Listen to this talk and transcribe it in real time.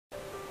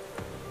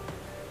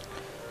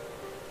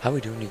How we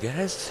doing, you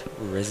guys?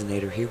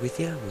 Resin8tr here with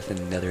you with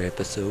another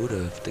episode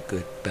of The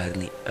Good, Bad,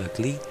 and the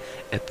Ugly,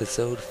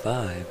 episode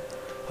 5.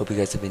 Hope you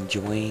guys have been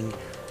enjoying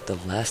the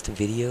last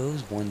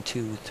videos, 1,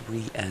 2,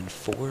 3, and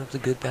 4 of The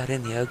Good, Bad,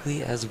 and the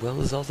Ugly, as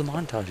well as all the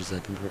montages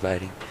I've been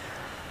providing.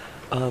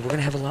 We're going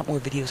to have a lot more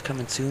videos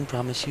coming soon,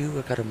 promise you.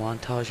 I've got a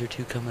montage or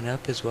two coming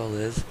up, as well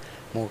as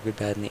more Good,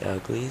 Bad, and the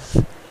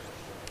Uglies.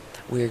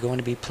 We're going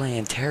to be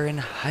playing Terran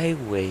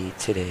Highway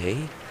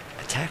today.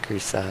 Attacker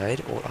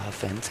side or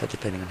offense,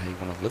 depending on how you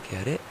want to look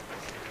at it.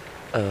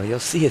 You'll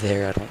see it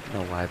there. I don't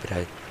know why, but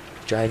I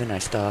driving. I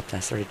stopped and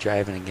I started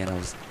driving again. I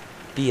was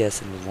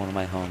BSing with one of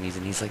my homies,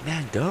 and he's like,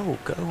 "Man, go!"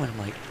 And I'm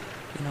like,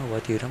 "You know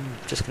what, dude? I'm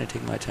just gonna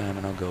take my time,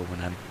 and I'll go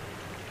when I'm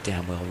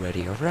damn well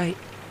ready." All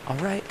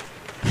right.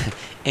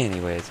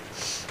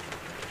 Anyways,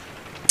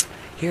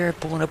 here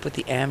pulling up with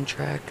the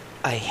Amtrak.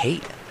 I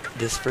hate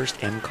this first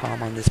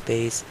MCOM on this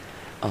base,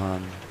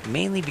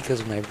 mainly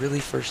because when I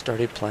really first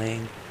started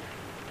playing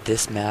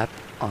this map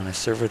on a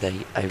server that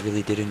I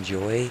really did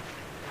enjoy,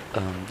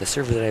 the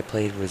server that I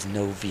played was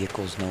no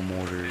vehicles, no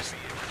mortars,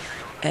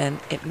 and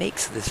it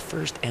makes this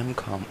first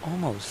MCOM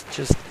almost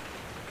just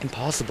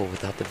impossible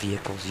without the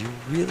vehicles. You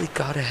really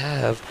gotta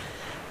have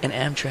an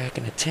Amtrak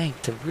and a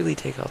tank to really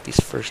take out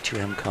these first two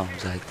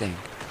MCOMs, I think.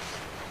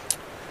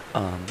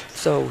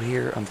 So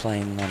here I'm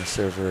playing on a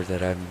server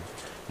that I'm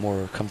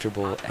more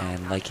comfortable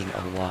and liking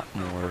a lot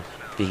more,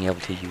 being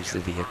able to use the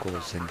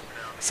vehicles and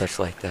such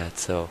like that.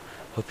 So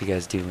hope you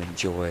guys do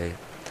enjoy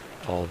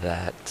all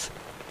that.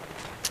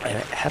 And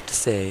I have to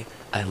say,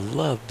 I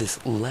love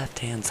this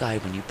left-hand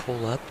side when you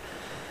pull up.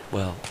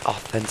 Well,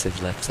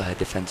 offensive left side,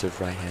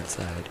 defensive right-hand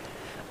side.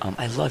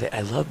 I love it.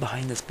 I love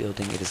behind this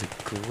building. It is a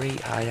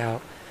great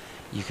hideout.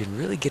 You can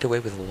really get away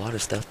with a lot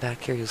of stuff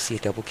back here. You'll see a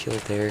double kill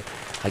there.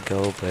 I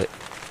go, but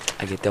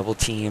I get double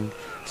teamed,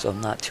 so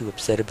I'm not too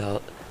upset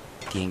about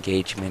the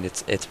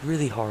engagement. It's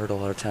really hard a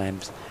lot of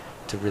times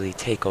to really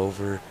take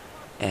over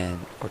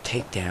or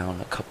take down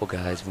a couple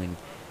guys when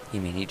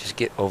you just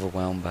get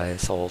overwhelmed by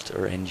assault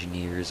or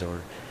engineers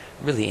or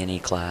really any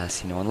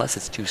class, unless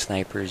it's two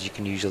snipers. You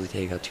can usually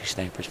take out two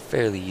snipers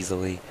fairly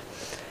easily.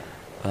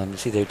 You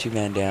see there,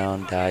 2-man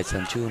down, died, so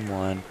I'm 2 and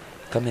 1.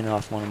 Come in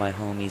off one of my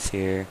homies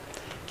here,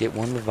 get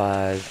one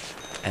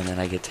revive, and then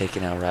I get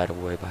taken out right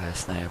away by a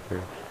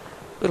sniper.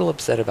 Little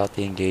upset about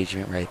the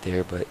engagement right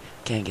there, but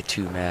can't get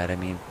too mad. I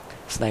mean,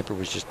 sniper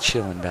was just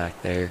chilling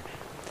back there,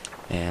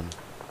 and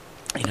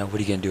what are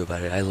you gonna do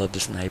about it? I love the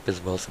snipe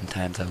as well.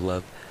 Sometimes I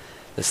love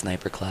the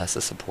sniper class,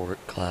 the support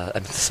class.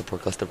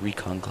 The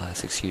recon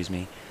class, excuse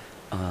me.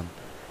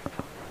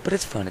 But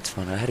it's fun.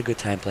 I had a good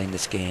time playing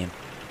this game.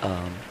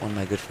 One of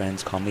my good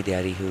friends, Call Me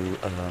Daddy, who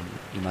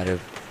you might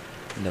have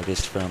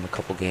noticed from a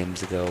couple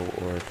games ago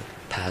or the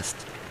past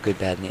Good,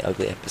 Bad, and the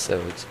Ugly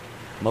episodes.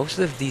 Most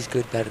of these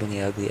Good, Bad, and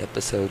the Ugly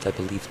episodes, I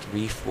believe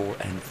 3, 4,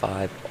 and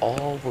 5,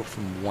 all were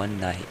from one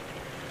night.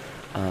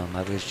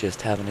 I was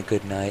just having a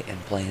good night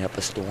and playing up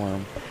a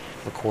storm,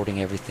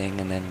 recording everything,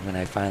 and then when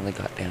I finally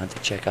got down to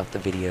check out the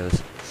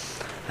videos,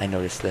 I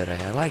noticed that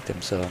I liked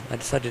them, so I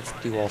decided to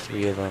do all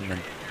 3 of them, and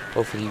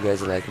hopefully you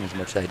guys like them as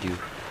much as I do.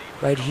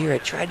 Right here, I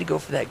tried to go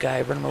for that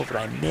guy, run him over,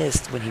 and I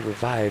missed when he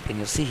revived, and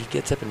you'll see he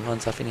gets up and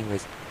runs off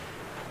anyways.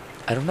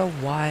 I don't know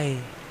why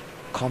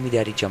Call Me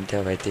Daddy jumped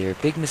out right there.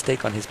 Big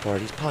mistake on his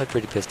part. He's probably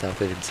pretty pissed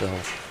off at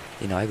himself.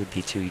 I would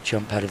be too. You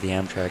jump out of the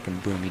Amtrak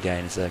and boom, you die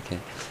in a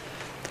second.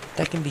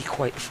 That can be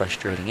quite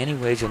frustrating.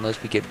 Anyways, you'll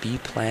notice we get B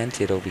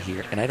planted over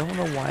here. And I don't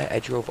know why I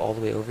drove all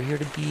the way over here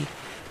to B.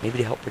 Maybe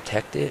to help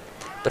protect it.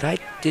 But I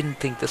didn't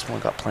think this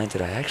one got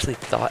planted. I actually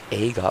thought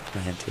A got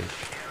planted.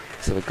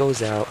 So it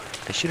goes out.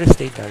 I should have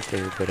stayed back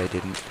there, but I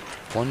didn't.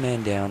 1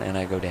 man down, and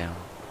I go down.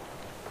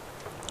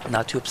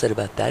 Not too upset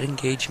about that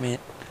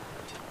engagement,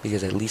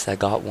 because at least I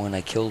got one.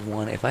 I killed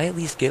one. If I at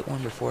least get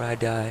one before I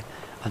die,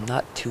 I'm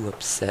not too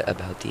upset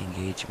about the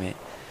engagement.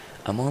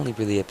 I'm only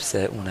really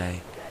upset when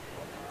I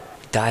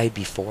die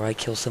before I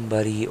kill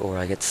somebody, or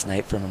I get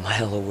sniped from a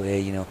mile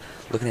away.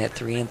 Looking at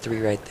 3 and 3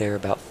 right there,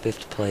 about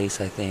 5th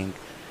place, I think.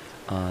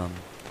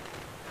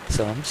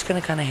 So I'm just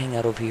gonna kind of hang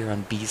out over here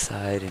on B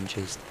side and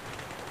just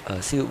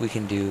see what we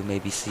can do.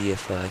 Maybe see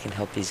if I can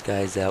help these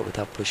guys out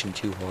without pushing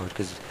too hard,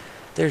 because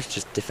there's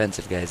just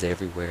defensive guys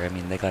everywhere. I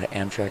mean, they got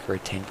an Amtrak or a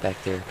tank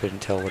back there. Couldn't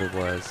tell what it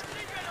was.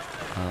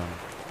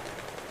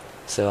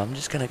 So I'm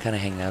just gonna kind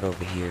of hang out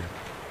over here.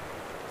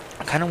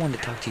 I kind of wanted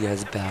to talk to you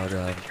guys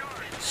about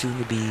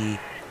soon-to-be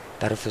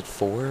Battlefield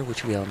 4,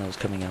 which we all know is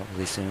coming out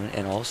really soon,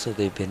 and also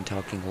they've been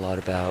talking a lot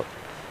about,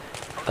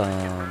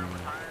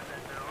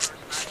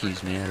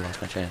 excuse me, I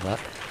lost my train of thought.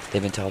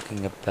 They've been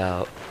talking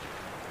about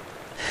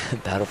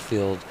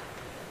Battlefield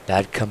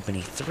Bad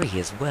Company 3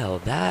 as well.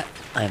 That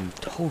I'm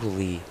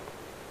totally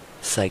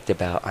psyched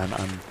about.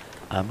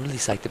 I'm really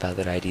psyched about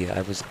that idea.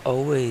 I was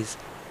always,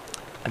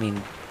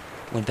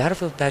 when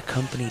Battlefield Bad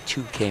Company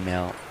 2 came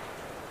out,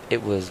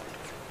 it was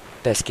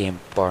best game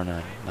bar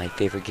none. My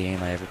favorite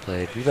game I ever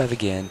played. Revive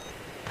again.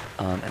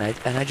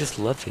 And I just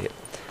loved it.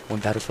 When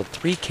Battlefield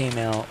 3 came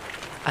out,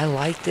 I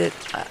liked it.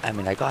 I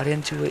mean, I got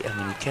into it. I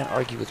mean, you can't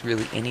argue with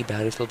really any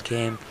Battlefield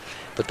game,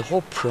 but the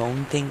whole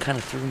prone thing kind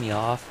of threw me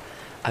off.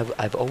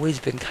 I've always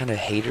been kind of a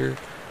hater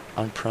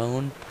on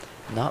prone.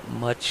 Not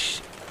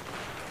much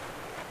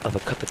of a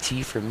cup of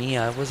tea for me.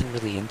 I wasn't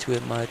really into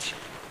it much.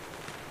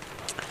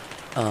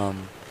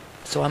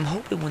 So I'm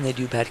hoping when they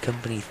do Bad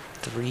Company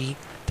 3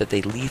 that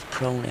they leave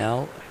prone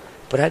out.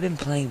 But I've been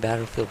playing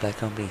Battlefield Bad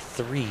Company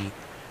 3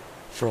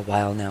 for a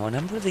while now, and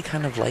I'm really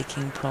kind of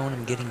liking prone.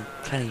 I'm getting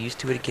kind of used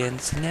to it again.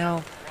 So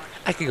now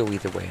I could go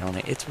either way on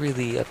it. It's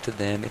really up to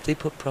them. If they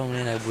put prone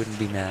in, I wouldn't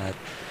be mad.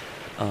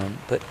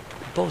 But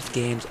both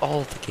games,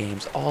 all of the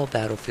games, all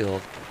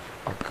Battlefield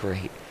are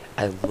great.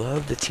 I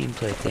love the team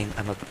play thing.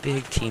 I'm a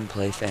big team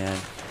play fan.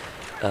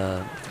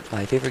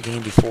 My favorite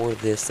game before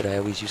this that I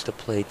always used to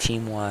play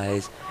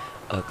team-wise,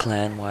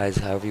 clan-wise,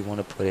 however you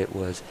want to put it,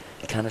 was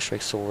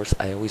Counter-Strike Source.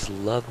 I always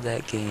loved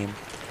that game.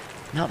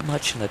 Not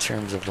much in the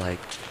terms of like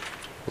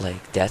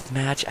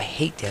deathmatch. I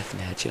hate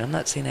deathmatch, and I'm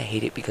not saying I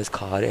hate it because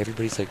COD.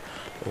 Everybody's like,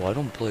 oh, I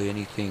don't play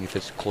anything if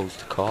it's close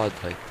to COD.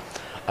 Like,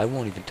 I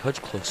won't even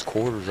touch close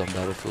quarters on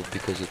Battlefield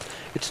because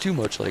it's too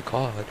much like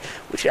COD.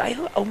 Which I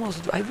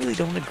really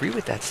don't agree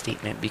with that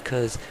statement,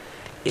 because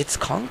it's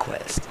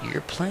Conquest.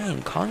 You're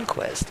playing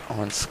Conquest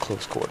on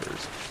close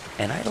quarters,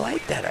 and I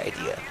like that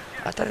idea.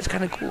 I thought it was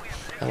kind of cool.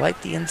 I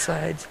like the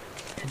insides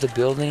of the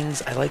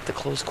buildings. I like the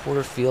close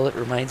quarter feel. It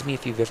reminds me,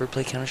 if you've ever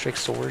played Counter-Strike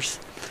Source,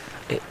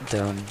 I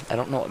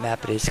don't know what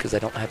map it is because I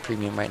don't have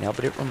premium right now,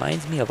 but it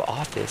reminds me of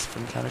Office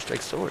from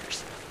Counter-Strike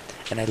Source,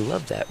 and I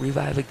love that.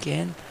 Revive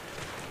again.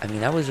 I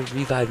mean, I was a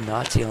Revive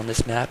Nazi on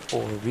this map,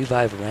 or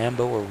Revive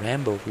Rambo, or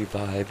Rambo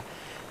Revive,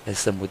 as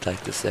some would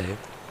like to say.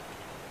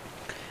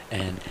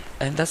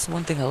 And that's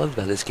one thing I love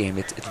about this game.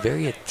 It's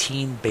very a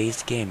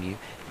team-based game.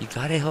 You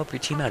gotta help your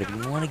team out. If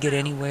you want to get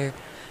anywhere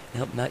and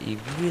help them out, you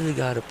really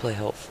gotta play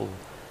helpful.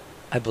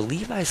 I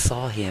believe I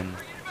saw him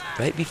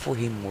right before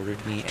he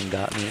mortared me and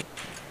got me.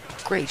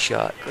 Great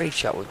shot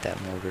with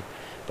that mortar.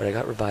 But I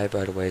got revived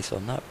right away, so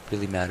I'm not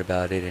really mad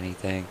about it,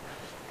 anything.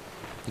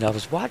 You know, I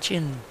was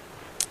watching...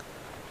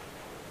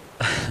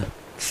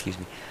 excuse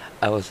me.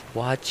 I was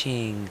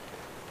watching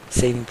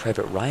Saving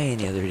Private Ryan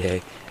the other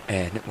day,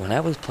 and when I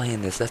was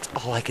playing this, that's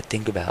all I could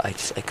think about. I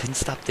couldn't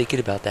stop thinking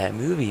about that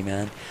movie,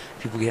 man.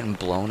 People getting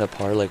blown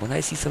apart. Like, when I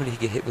see somebody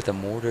get hit with a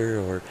mortar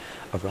or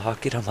a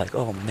rocket, I'm like,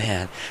 oh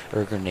man,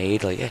 or a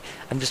grenade. Like,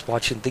 I'm just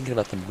thinking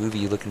about the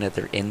movie, looking at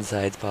their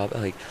insides pop.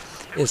 Like,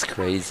 it's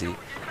crazy.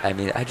 I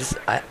mean,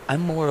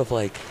 I'm more of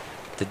like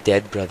the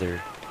dead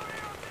brother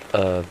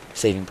of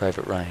Saving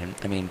Private Ryan.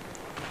 I mean,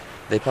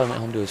 they probably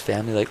went home to his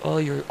family like,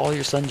 oh, all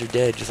your sons are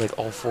dead, just like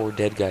all 4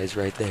 dead guys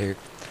right there.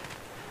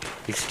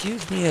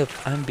 Excuse me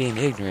if I'm being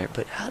ignorant,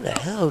 but how the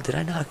hell did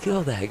I not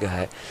kill that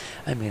guy?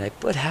 I mean, I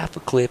put half a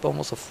clip,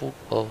 almost a full,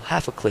 well,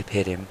 half a clip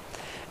hit him,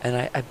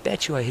 and I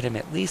bet you I hit him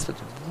at least with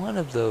one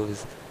of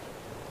those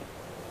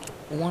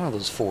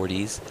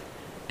 40s,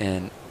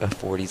 and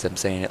 40s, I'm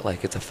saying it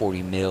like it's a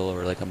 40 mil,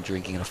 or like I'm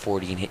drinking a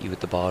 40 and hit you with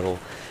the bottle,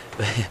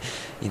 but,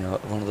 you know,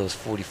 one of those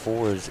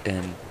 44s,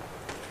 and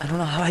I don't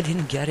know how I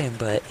didn't get him,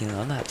 but, you know,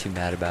 I'm not too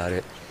mad about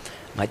it.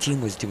 My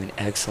team was doing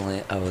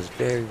excellent. I was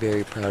very,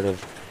 very proud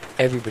of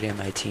everybody on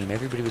my team.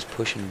 Everybody was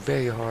pushing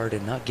very hard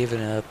and not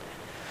giving up.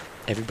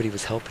 Everybody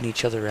was helping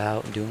each other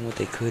out and doing what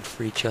they could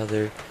for each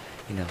other.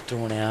 You know,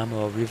 throwing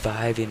ammo,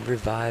 revive.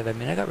 I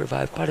mean, I got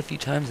revived quite a few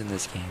times in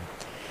this game.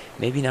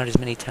 Maybe not as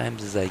many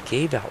times as I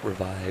gave out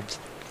revives,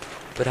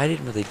 but I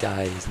didn't really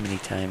die as many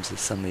times as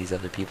some of these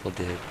other people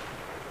did.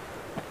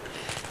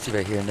 See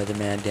right here, another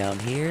man down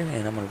here,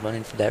 and I'm going to run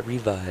in for that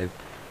revive.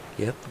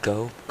 Yep,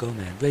 go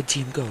man. Red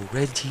team go,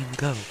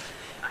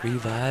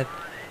 revive.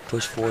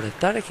 Push forward. I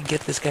thought I could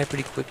get this guy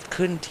pretty quick.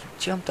 Couldn't. He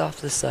jumped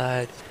off the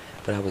side,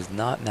 but I was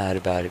not mad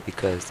about it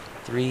because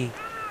 3,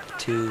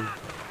 2,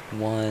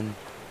 1,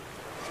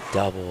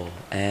 double,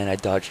 and I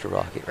dodged a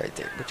rocket right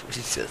there, which was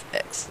just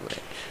excellent.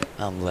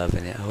 I'm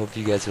loving it. I hope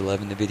you guys are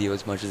loving the video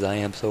as much as I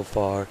am so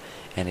far,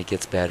 and it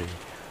gets better.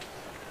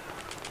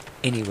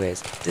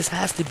 Anyways, this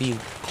has to be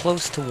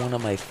close to one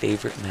of my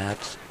favorite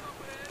maps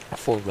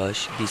for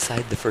Rush,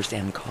 beside the first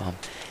MCOM.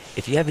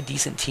 If you have a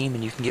decent team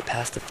and you can get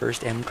past the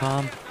first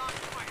MCOM,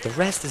 the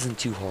rest isn't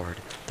too hard.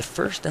 The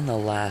first and the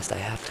last, I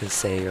have to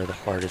say, are the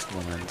hardest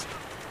ones.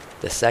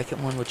 The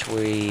second one, which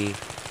we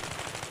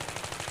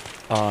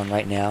are on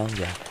right now,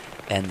 yeah.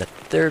 And the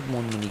third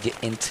one, when you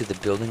get into the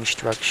building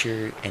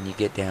structure and you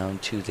get down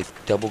to the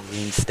double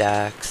green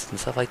stacks and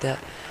stuff like that,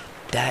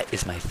 that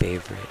is my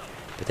favorite.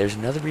 But there's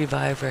another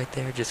revive right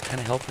there, just kind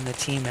of helping the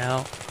team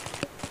out.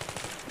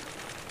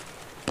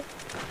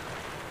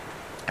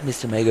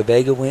 Mr. Mega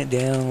Vega went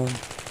down.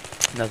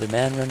 Another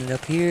man running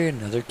up here,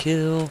 another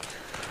kill.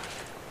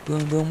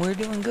 Boom, boom, we're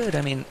doing good.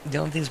 I mean, the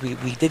only thing is we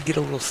did get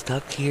a little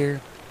stuck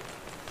here,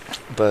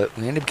 but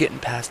we ended up getting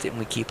past it and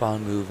we keep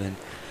on moving.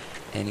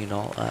 And, you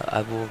know,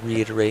 I will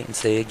reiterate and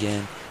say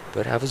again,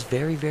 but I was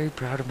very, very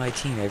proud of my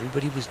team.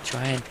 Everybody was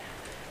trying,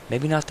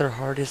 maybe not their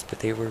hardest, but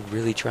they were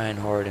really trying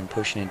hard and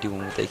pushing and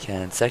doing what they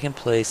can. Second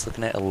place,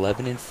 looking at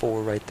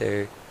 11-4 right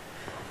there,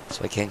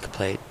 so I can't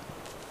complain.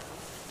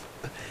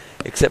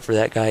 Except for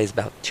that guy is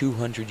about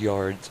 200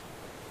 yards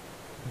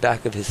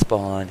back of his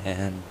spawn,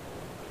 and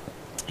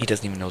he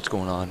doesn't even know what's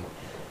going on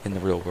in the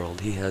real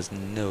world. He has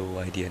no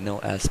idea,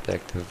 no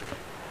aspect of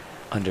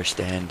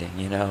understanding,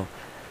 you know?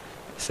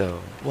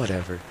 So,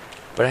 whatever.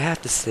 But I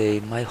have to say,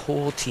 my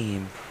whole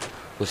team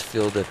was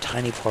filled of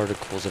tiny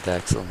particles of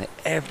excellence.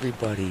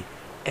 Everybody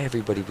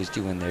was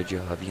doing their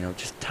job, you know,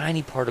 just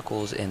tiny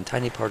particles, and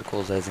tiny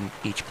particles as in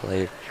each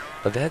player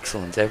of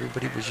excellence.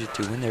 Everybody was just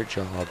doing their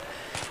job,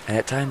 and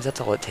at times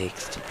that's all it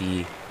takes to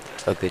be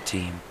a good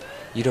team.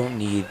 You don't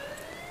need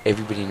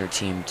everybody in your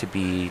team to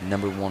be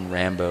 #1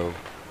 Rambo.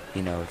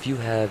 You know, if you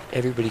have,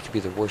 everybody could be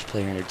the worst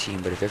player in your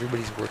team, but if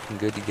everybody's working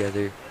good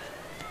together,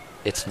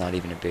 it's not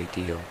even a big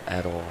deal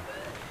at all.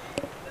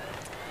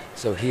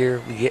 So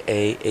here we get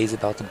A. A's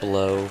about to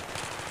blow.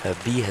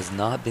 B has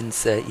not been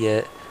set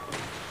yet,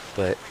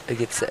 but it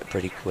gets set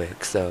pretty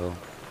quick. So,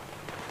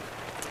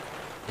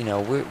 you know,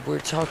 we're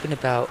talking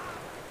about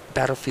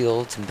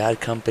battlefields and bad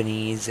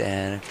companies,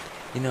 and,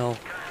 you know,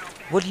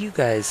 what have you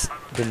guys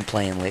been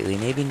playing lately?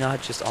 Maybe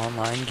not just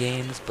online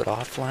games, but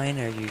offline?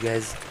 Are you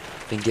guys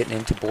been getting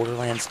into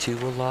Borderlands 2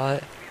 a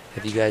lot?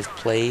 Have you guys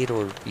played,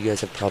 or you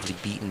guys have probably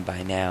beaten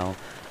by now?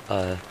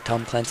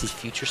 Tom Clancy's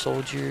Future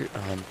Soldier,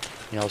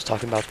 you know, I was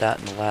talking about that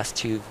in the last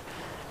 2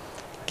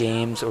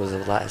 games, or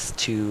the last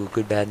 2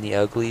 Good, Bad, and the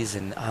Uglies,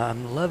 and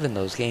I'm loving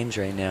those games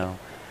right now.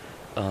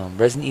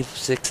 Resident Evil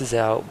 6 is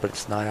out, but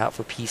it's not out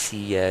for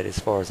PC yet, as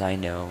far as I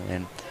know,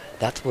 and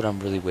that's what I'm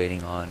really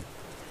waiting on.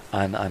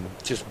 I'm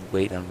just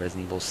waiting on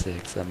Resident Evil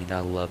 6. I mean, I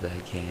love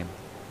that game.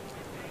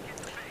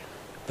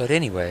 But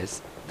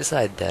anyways,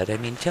 beside that, I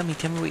mean, tell me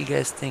what you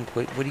guys think.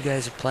 What you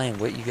guys are playing?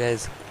 What you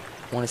guys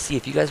want to see?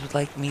 If you guys would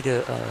like me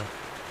to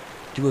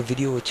do a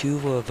video or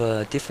 2 of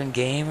a different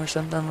game or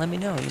something, let me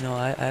know. You know,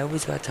 I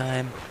always got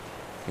time.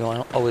 You know, I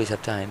don't always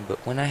have time,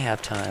 but when I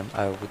have time,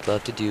 I would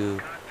love to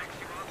do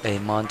a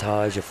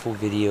montage, a full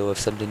video of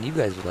something you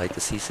guys would like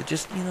to see. So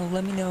just, you know,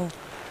 let me know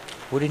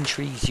what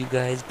intrigues you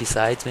guys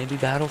besides maybe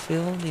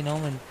Battlefield, you know,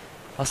 and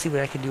I'll see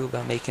what I can do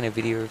about making a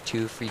video or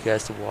 2 for you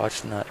guys to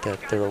watch. Not that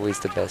they're always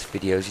the best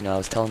videos. You know, I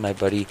was telling my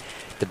buddy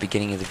at the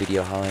beginning of the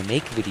video how I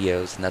make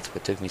videos, and that's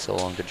what took me so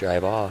long to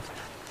drive off.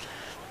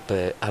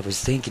 But I was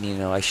thinking, you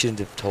know, I shouldn't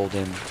have told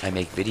him I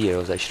make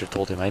videos. I should have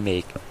told him I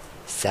make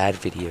sad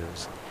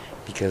videos,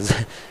 because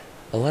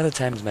a lot of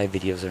times my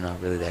videos are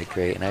not really that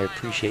great, and I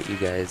appreciate you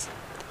guys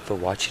for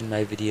watching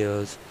my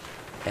videos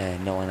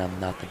and knowing I'm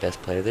not the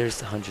best player. There's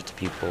hundreds of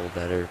people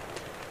that are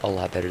a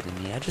lot better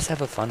than me. I just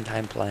have a fun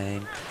time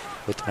playing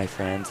with my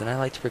friends, and I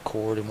like to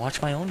record and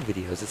watch my own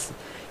videos. It's,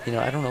 you know,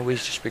 I don't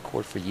always just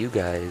record for you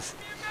guys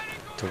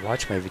to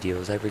watch my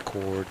videos. I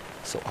record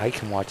so I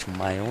can watch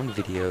my own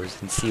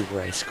videos and see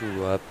where I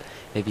screw up,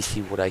 maybe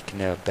see what I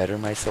can better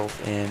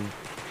myself in,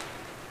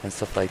 and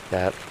stuff like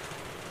that.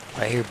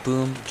 Right here,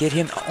 boom, get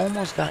him.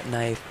 Almost got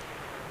knifed.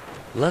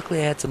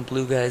 Luckily I had some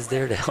blue guys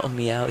there to help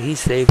me out. He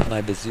saved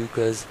my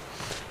bazookas.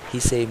 He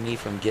saved me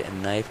from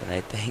getting knifed, and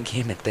I thank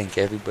him and thank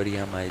everybody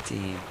on my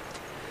team.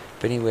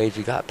 But anyways,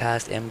 we got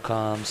past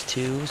MCOMs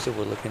 2, so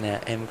we're looking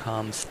at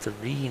MCOMs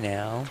 3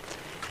 now.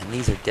 And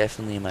these are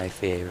definitely my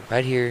favorite.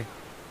 Right here,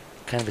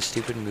 kind of a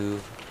stupid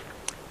move.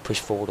 Push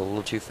forward a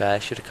little too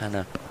fast. Should have kind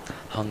of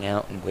hung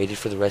out and waited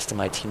for the rest of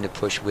my team to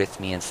push with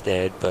me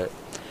instead. But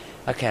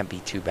I can't be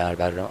too bad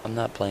about it. I'm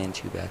not playing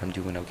too bad. I'm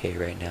doing okay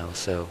right now.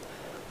 So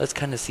let's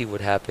kind of see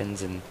what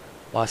happens and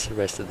watch the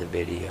rest of the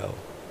video.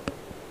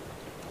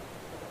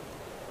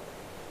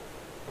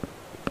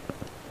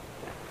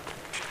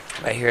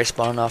 Right here I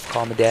spawned off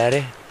Call My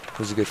Daddy,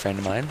 who's a good friend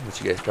of mine, which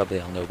you guys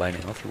probably all know by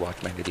now if you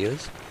watch my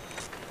videos.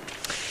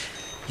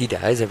 He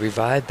dies, I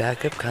revive,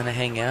 back up, kind of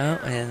hang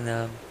out,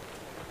 and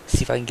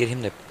see if I can get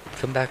him to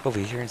come back over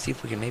here and see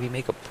if we can maybe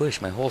make a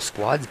push. My whole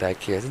squad's back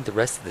here. I think the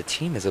rest of the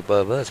team is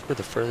above us. We're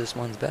the furthest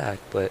ones back,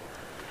 but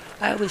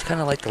I always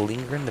kind of like to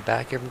linger in the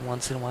back every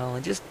once in a while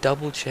and just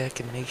double check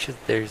and make sure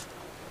that there's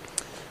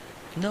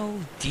no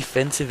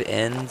defensive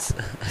ends.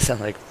 I sound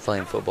like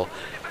playing football.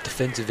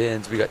 Defensive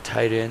ends, we got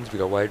tight ends, we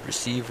got wide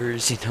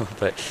receivers, you know,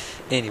 but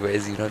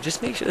anyways, you know,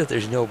 just make sure that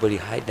there's nobody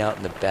hiding out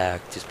in the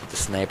back just with the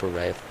sniper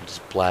rifle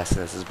just blasting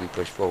us as we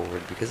push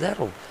forward, because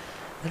that'll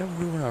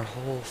ruin our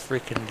whole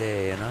freaking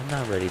day, and I'm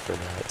not ready for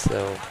that.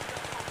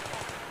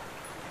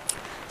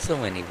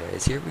 So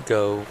anyways, here we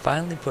go,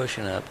 finally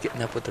pushing up,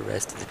 getting up with the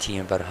rest of the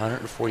team, about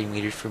 140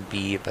 meters from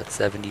B, about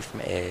 70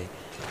 from A,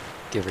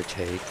 give or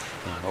take,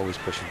 you know, always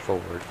pushing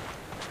forward.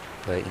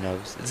 But, you know,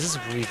 this is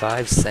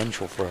revive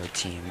central for our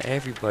team.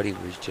 Everybody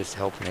was just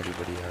helping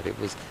everybody out. It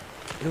was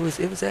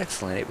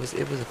excellent. It was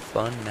a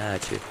fun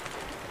match.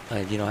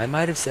 You know, I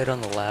might have said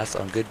on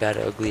Good, Bad,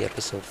 Ugly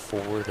episode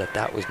 4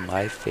 that was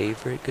my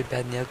favorite Good,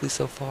 Bad, and the Ugly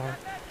so far.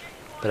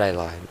 But I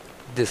lied.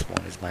 This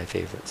one is my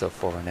favorite so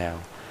far now.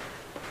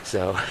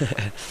 So,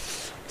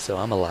 so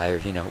I'm a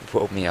liar. You know,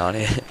 quote me on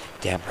it.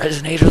 Damn,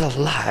 Resin8tr's a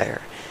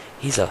liar.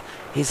 He's a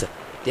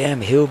damn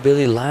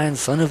hillbilly lying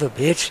son of a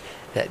bitch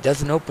that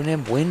doesn't open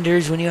them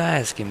windows when you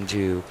ask him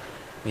to.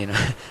 You know,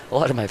 a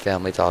lot of my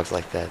family talks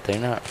like that. They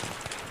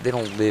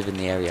don't live in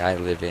the area I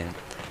live in.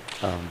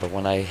 But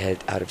when I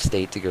head out of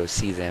state to go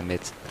see them,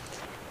 it's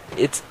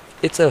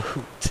it's a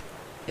hoot,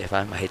 if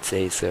I might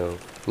say so,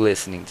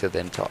 listening to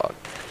them talk,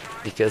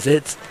 because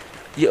it's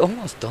you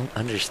almost don't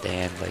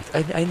understand.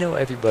 Like I know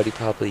everybody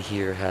probably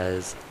here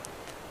has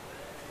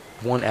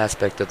one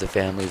aspect of the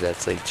family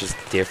that's like just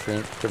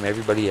different from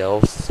everybody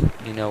else,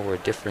 or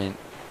different,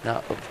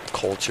 not a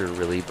culture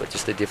really, but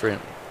just a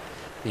different,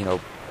 you know,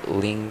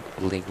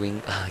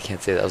 linguine. I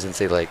can't say that. I was gonna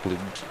say like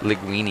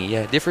linguini.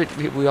 Yeah, different.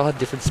 We all have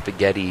different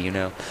spaghetti.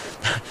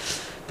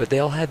 But they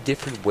all have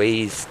different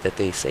ways that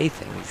they say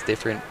things,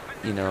 different,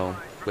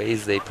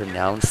 ways they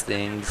pronounce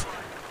things,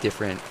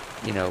 different,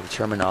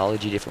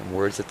 terminology, different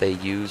words that they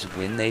use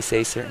when they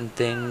say certain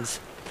things.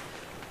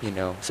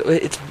 So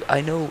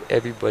I know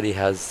everybody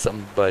has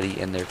somebody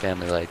in their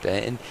family like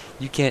that, and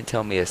you can't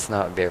tell me it's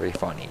not very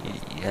funny.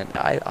 And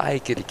I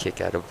get a kick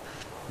out of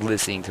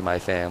listening to my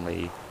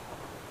family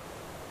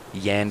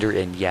yander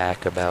and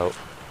yak about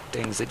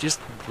things that just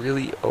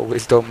really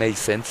always don't make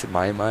sense in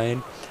my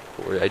mind,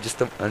 or I just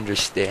don't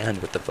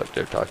understand what the fuck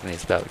they're talking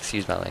about.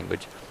 Excuse my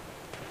language.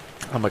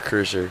 I'm a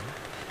cursor.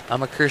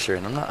 I'm a cursor,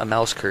 and I'm not a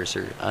mouse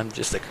cursor. I'm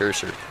just a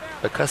cursor.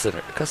 A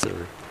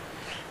cusser.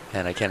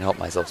 And I can't help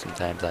myself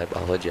sometimes. I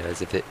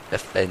apologize if it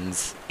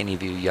offends any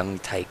of you young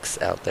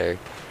tykes out there.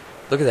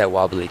 Look at that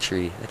wobbly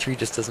tree. The tree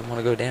just doesn't want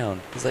to go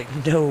down. He's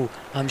like, no,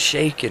 I'm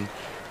shaking.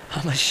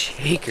 I'm a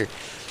shaker.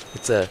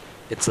 It's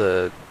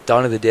a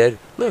Dawn of the Dead.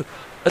 Look,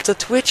 it's a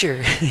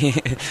twitcher.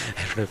 I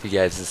don't know if you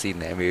guys have seen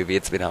that movie.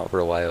 It's been out for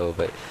a while,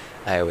 but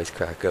I always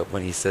crack up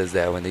when he says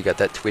that, when they got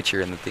that twitcher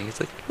in the thing. It's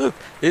like, look,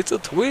 it's a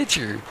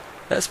twitcher.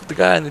 That's what the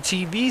guy on the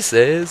TV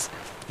says.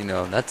 And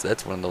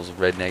that's one of those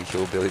redneck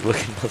hillbilly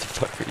looking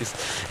motherfuckers.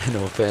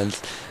 No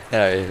offense.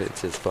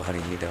 It's just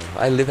funny.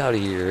 I live out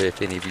here,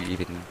 if any of you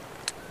even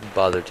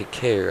bother to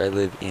care. I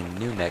live in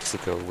New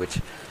Mexico, which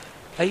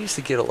I used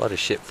to get a lot of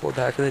shit for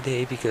back in the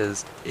day,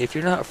 because if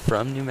you're not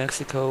from New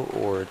Mexico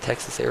or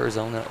Texas,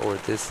 Arizona, or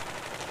this,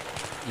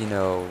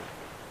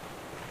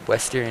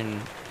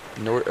 western,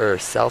 north or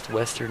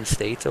southwestern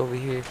states over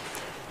here,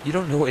 you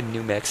don't know what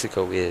New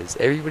Mexico is.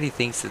 Everybody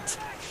thinks it's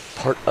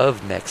part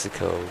of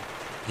Mexico.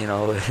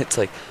 It's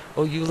like,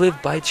 oh, you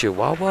live by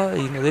Chihuahua?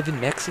 You live in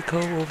Mexico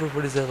over,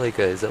 what is that,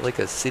 is that like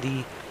a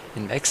city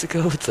in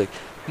Mexico? It's like,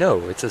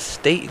 no, it's a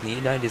state in the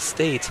United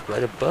States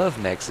right above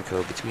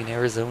Mexico, between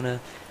Arizona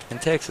and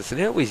Texas.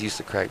 And it always used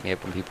to crack me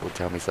up when people would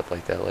tell me stuff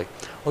like that, like,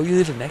 oh, you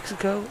live in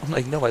Mexico? I'm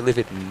like, no, I live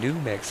in New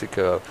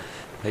Mexico.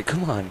 Like,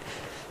 come on.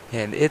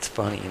 And it's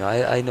funny,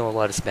 I know a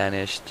lot of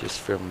Spanish just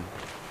from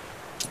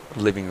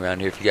living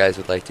around here. If you guys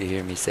would like to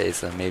hear me say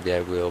some, maybe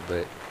I will,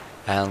 but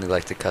I only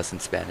like to cuss in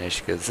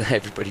Spanish because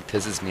everybody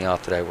pisses me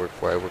off that I work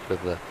for. I work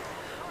with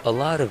a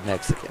lot of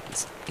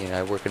Mexicans.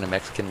 I work in a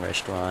Mexican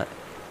restaurant,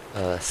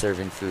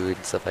 serving food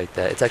and stuff like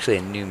that. It's actually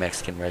a new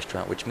Mexican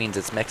restaurant, which means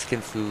it's Mexican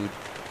food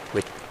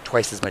with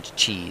twice as much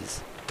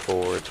cheese,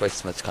 or twice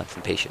as much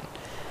constipation.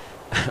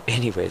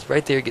 Anyways,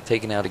 right there, get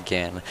taken out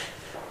again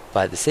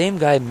by the same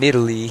guy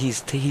middly.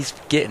 He's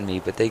getting me,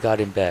 but they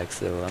got him back,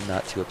 so I'm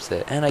not too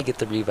upset. And I get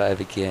the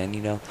revive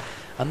again.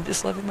 I'm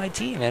just loving my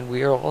team, man.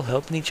 We are all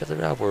helping each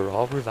other out. We're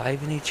all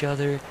reviving each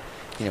other.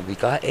 We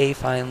got A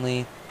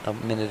finally a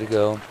minute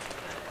ago.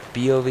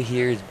 B over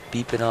here is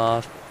beeping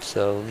off,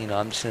 so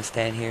I'm just gonna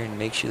stand here and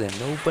make sure that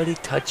nobody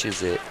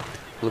touches it.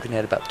 Looking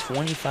at about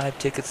 25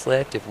 tickets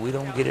left. If we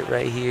don't get it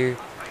right here,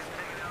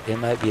 it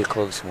might be a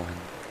close one.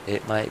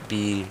 It might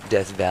be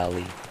Death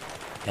Valley.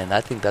 And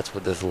I think that's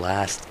what this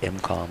last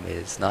MCOM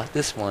is. Not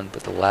this one,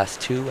 but the last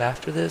two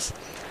after this.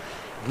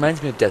 It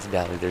reminds me of Death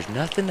Valley. There's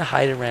nothing to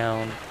hide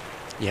around.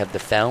 You have the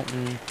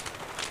fountain,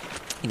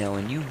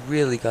 and you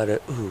really gotta,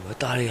 ooh, I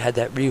thought I had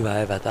that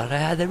revive.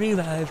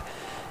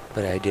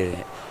 But I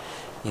didn't,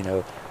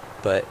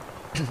 But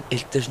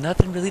there's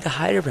nothing really to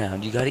hide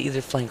around. You gotta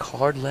either flank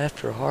hard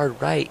left or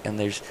hard right, and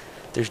there's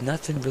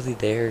nothing really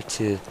there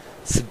to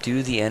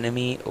subdue the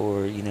enemy,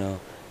 or,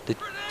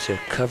 to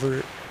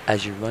cover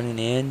as you're running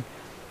in.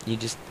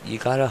 You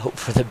gotta hope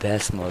for the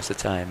best most of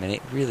the time, and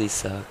it really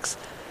sucks.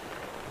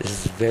 This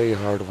is a very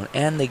hard one,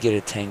 and they get a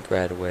tank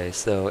right away,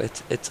 so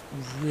it's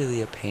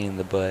really a pain in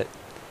the butt.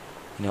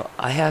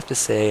 I have to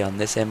say, on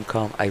this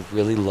MCOM, I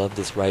really love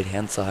this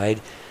right-hand side,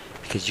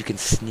 because you can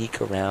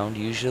sneak around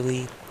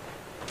usually.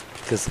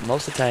 Because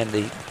most of the time,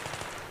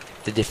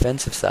 the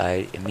defensive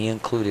side, and me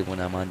included when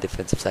I'm on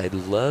defensive side,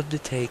 love to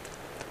take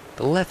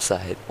the left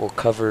side, or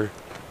cover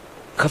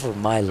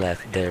my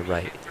left, their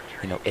right,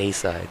 A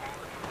side.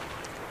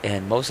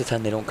 And most of the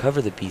time, they don't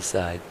cover the B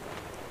side.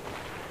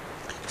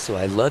 So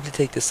I love to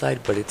take this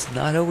side, but it's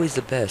not always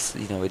the best.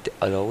 It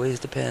always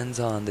depends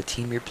on the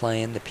team you're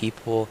playing, the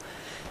people.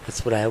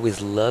 That's what I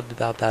always loved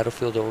about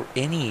Battlefield, or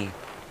any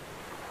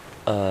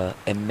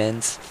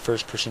immense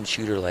first-person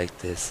shooter like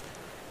this.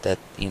 That,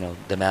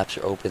 the maps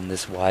are open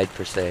this wide,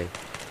 per se.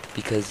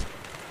 Because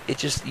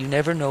you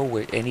never know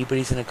where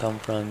anybody's going to come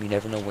from. You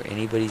never know where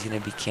anybody's going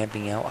to be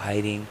camping out,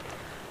 hiding,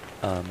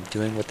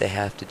 doing what they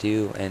have to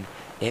do. And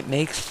it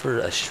makes for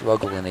a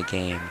struggle in a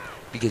game.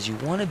 Because you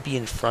want to be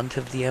in front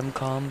of the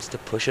MCOMs to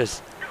push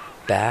us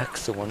back,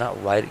 so we're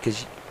not right.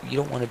 Because you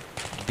don't want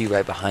to be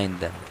right behind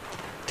them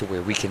to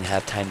where we can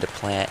have time to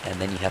plant and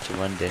then you have to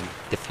run to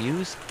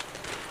defuse.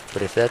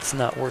 But if that's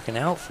not working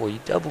out for you,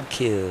 double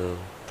kill.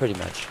 Pretty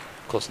much.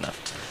 Close enough.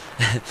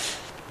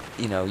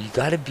 You know, you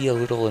gotta be a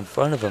little in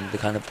front of them to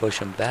kind of push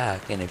them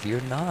back. And if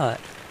you're not,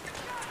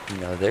 you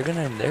know, they're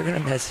gonna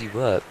mess you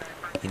up.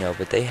 You know,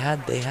 but they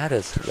had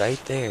us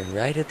right there,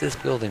 right at this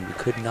building. We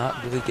could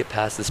not really get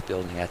past this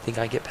building. I think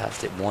I get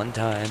past it one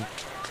time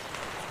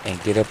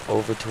and get up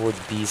over towards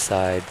B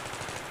side,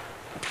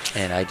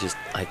 and I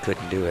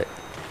couldn't do it.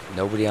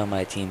 Nobody on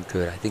my team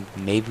could. I think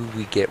maybe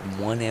we get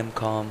one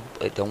MCOM,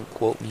 but don't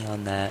quote me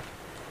on that.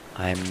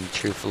 I'm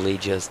truthfully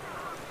just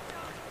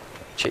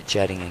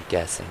chit-chatting and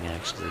guessing,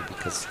 actually,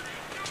 because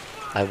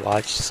I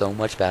watch so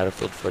much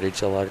Battlefield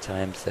footage a lot of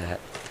times that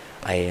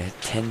I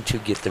tend to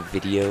get the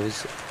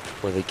videos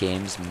or the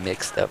games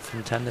mixed up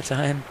from time to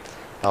time.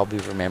 I'll be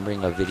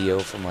remembering a video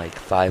from like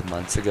 5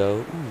 months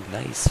ago. Ooh,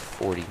 nice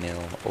 40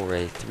 mil or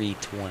a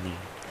 320.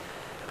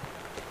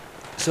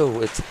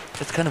 So it's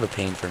kind of a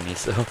pain for me.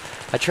 So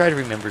I try to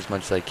remember as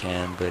much as I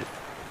can, but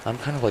I'm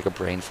kind of like a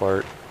brain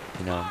fart.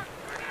 You know,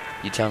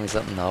 you tell me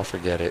something, I'll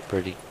forget it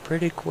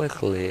pretty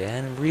quickly.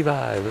 And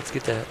revive. Let's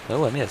get that.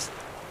 Oh, I missed.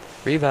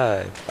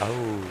 Revive.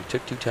 Oh,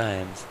 took 2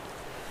 times.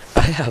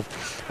 I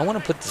want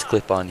to put this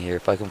clip on here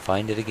if I can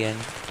find it again.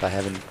 If I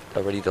haven't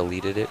already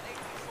deleted it.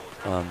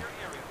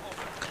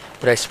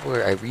 But I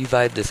swear I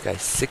revived this guy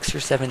 6 or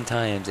 7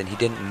 times and he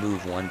didn't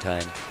move one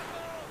time.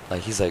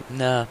 Like, he's like,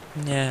 nah,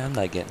 I'm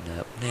not getting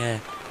up. Nah,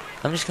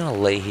 I'm just gonna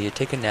lay here,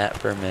 take a nap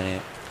for a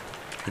minute.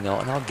 You know,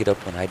 and I'll get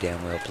up when I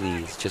damn well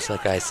please. Just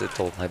like I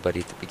told my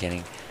buddy at the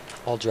beginning.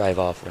 I'll drive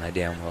off when I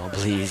damn well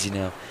please, you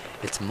know.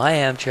 It's my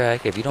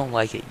Amtrak. If you don't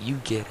like it, you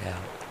get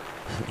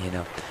out. You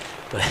know.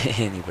 But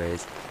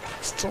anyways,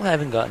 still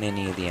haven't gotten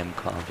any of the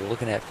MCOMs. We're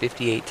looking at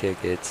 58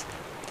 tickets.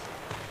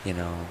 You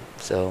know,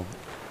 so,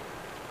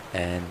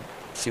 and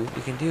see what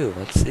we can do.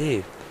 Let's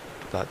see.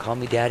 Got Call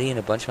Me Daddy and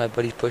a bunch of my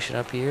buddies pushing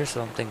up here,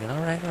 so I'm thinking,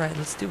 alright,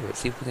 let's do it.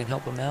 See if we can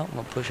help them out. I'm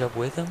gonna push up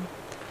with them.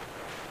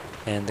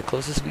 And the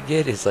closest we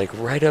get is like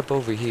right up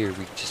over here.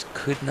 We just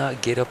could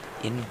not get up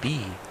in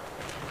B.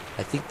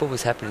 I think what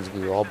was happening is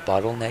we were all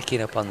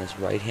bottlenecking up on this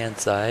right hand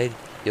side.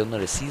 You'll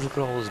notice, see, look at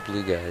all those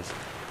blue guys.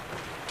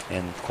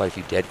 And quite a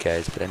few dead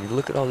guys, but I mean,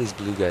 look at all these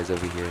blue guys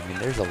over here. I mean,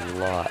 there's a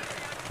lot.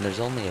 And there's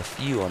only a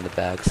few on the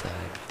backside.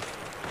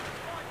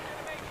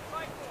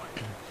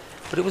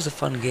 But it was a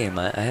fun game.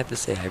 I have to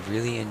say, I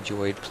really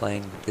enjoyed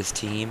playing with this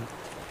team.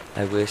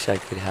 I wish I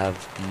could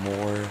have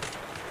more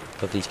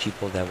of these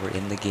people that were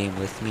in the game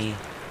with me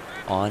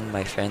on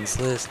my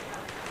friends list.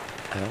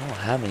 I don't know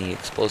how many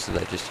explosives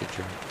I just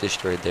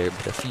destroyed there,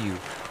 but a few.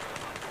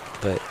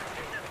 But,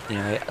 you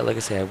know, like I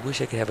say, I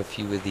wish I could have a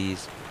few of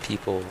these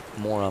people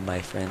more on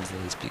my friends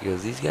list,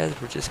 because these guys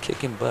were just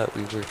kicking butt.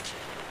 We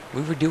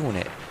were doing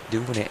it.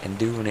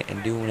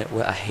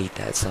 Well, I hate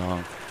that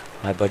song.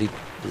 My buddy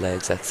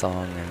likes that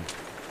song, and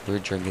we were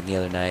drinking the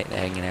other night and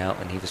hanging out,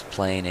 and he was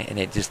playing it, and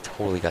it just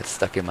totally got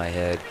stuck in my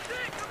head.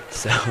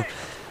 So,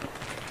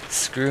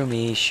 screw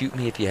me, shoot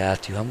me if you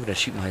have to. I'm gonna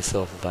shoot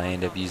myself if I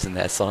end up using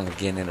that song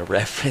again in a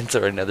reference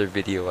or another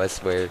video. I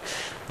swear,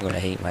 I'm gonna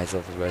hate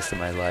myself the rest of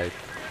my life.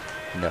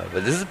 No,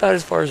 but this is about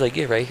as far as I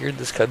get right here in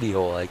this cubby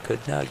hole. I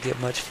could not get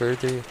much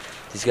further.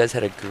 These guys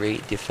had a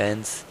great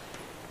defense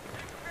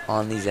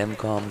on these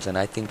MCOMs, and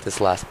I think this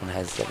last one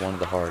has one of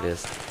the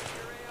hardest.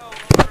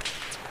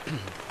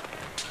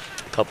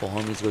 A couple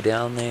homies go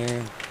down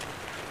there.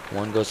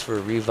 One goes for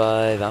a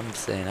revive. I'm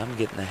saying I'm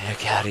getting the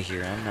heck out of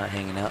here. I'm not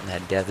hanging out in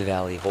that Death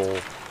Valley hole.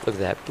 Look at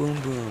that.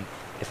 Boom, boom.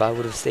 If I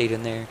would have stayed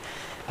in there,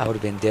 I would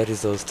have been dead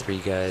as those 3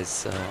 guys.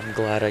 So I'm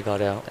glad I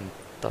got out and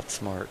thought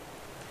smart.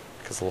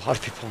 Because a lot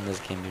of people in this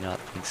game do not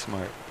think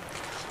smart.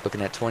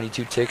 Looking at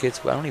 22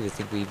 tickets. I don't even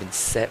think we even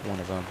set one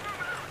of them.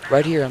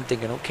 Right here, I'm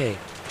thinking, okay,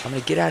 I'm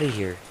going to get out of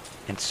here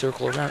and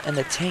circle around. And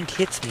the tank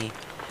hits me,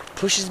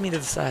 pushes me to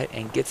the side,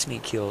 and gets me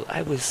killed.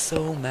 I was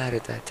so mad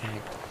at that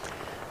tank.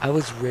 I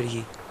was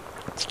ready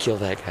to kill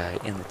that guy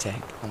in the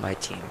tank on my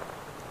team.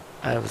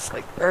 I was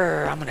like,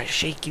 I'm going to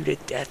shake you to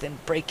death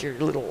and break your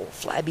little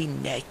flabby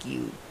neck,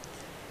 you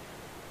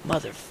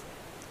mother...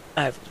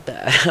 I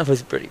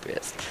was pretty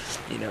pissed,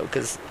 you know,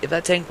 because if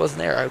that tank wasn't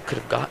there, I could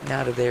have gotten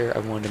out of there.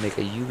 I wanted to make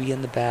a UE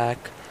in the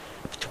back,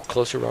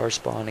 closer to our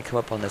spawn, and come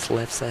up on this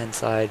left-hand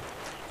side,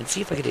 and see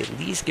if I could at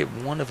least get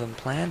one of them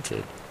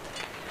planted.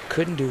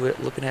 Couldn't do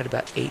it. Looking at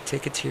about 8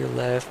 tickets here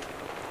left.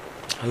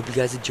 I hope you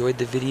guys enjoyed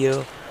the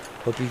video.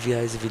 Hope you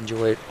guys have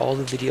enjoyed all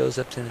the videos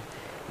up to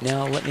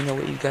now. Let me know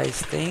what you guys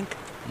think.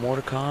 More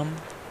to come.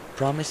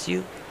 Promise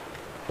you.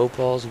 Hope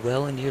all's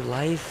well in your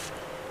life,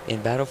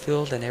 in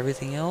Battlefield and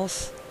everything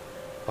else.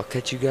 I'll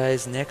catch you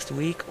guys next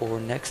week or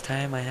next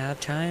time I have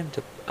time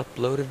to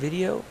upload a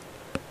video.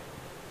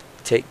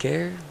 Take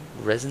care.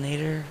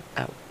 Resin8tr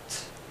out.